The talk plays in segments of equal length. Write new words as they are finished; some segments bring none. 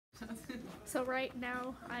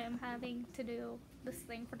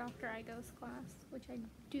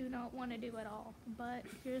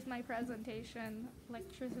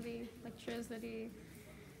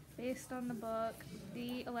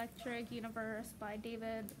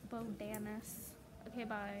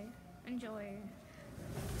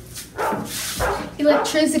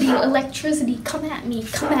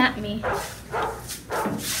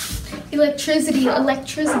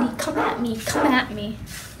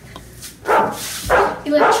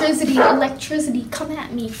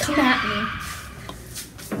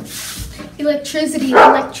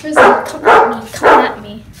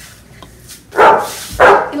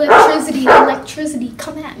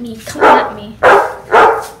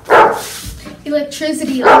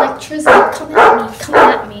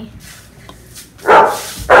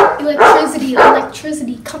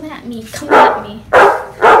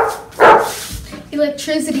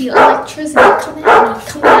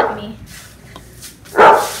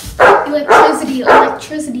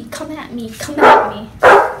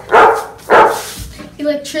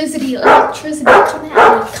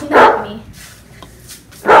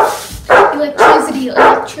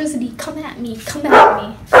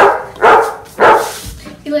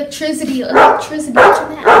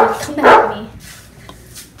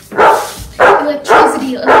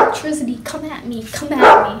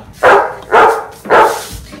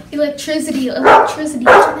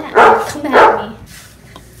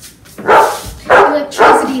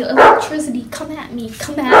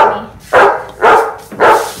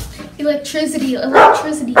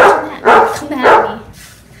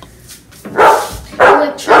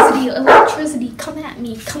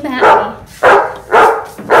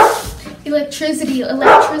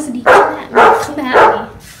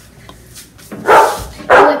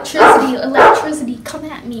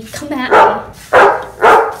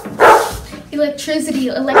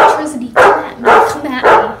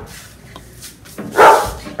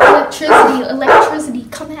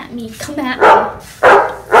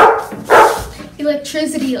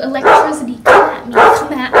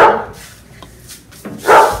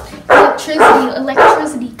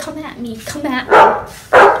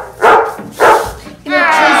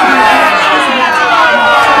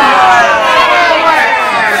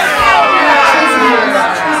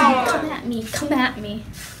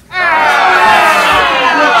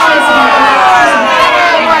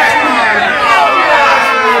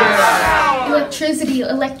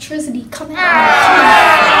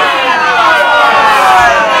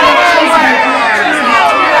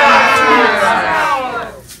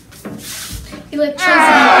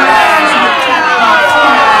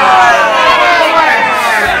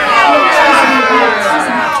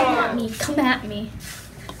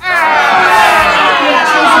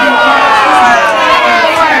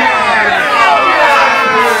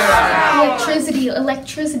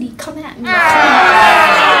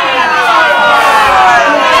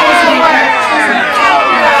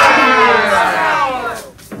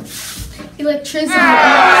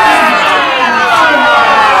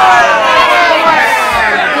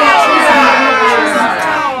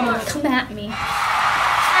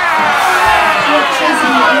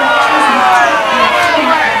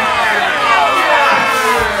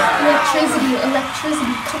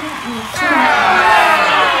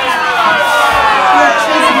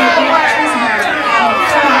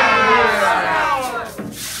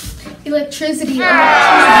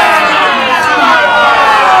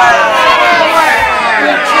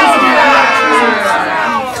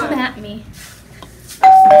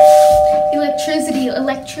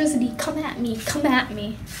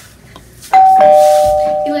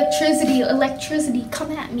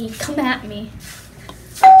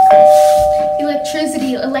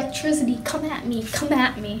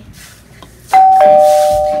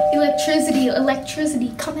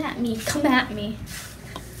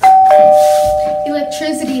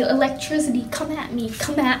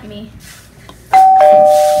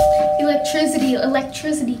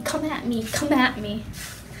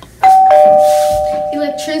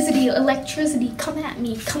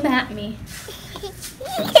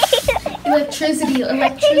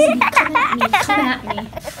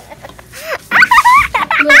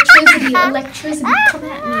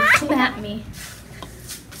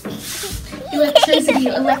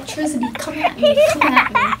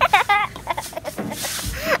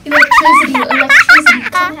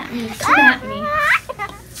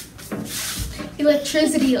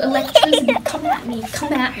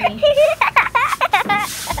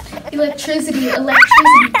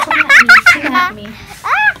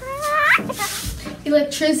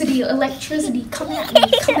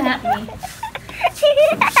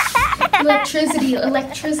Electricity,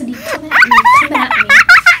 electricity, come at me, come at me.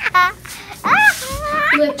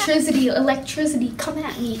 Electricity, electricity, come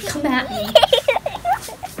at me, come at me.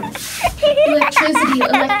 Electricity,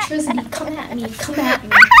 electricity, come at me, come at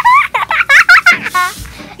me.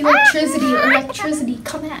 Electricity, electricity,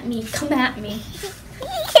 come at me, come at me.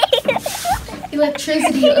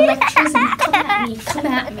 Electricity, electricity, come at me, come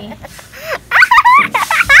at me.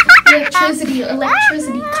 Electricity,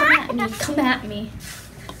 electricity, come at me, come at me.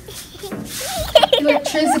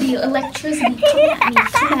 Electricity, electricity, come at me,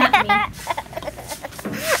 come at me.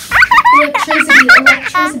 Electricity,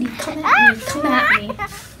 electricity, come at me, come at me.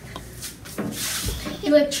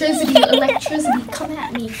 Electricity, electricity, come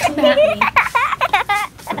at me, come at me.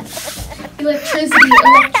 Electricity,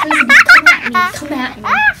 electricity, come at me, come at me.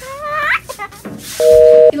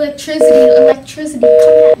 Electricity, electricity,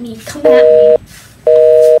 come at me, come at me.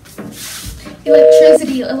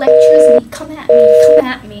 Electricity, electricity, come at me, come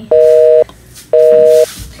at me.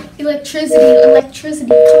 Electricity, electricity,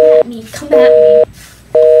 come at me, come at me.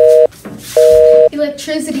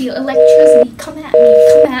 Electricity, electricity, come at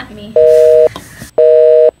me, come at me.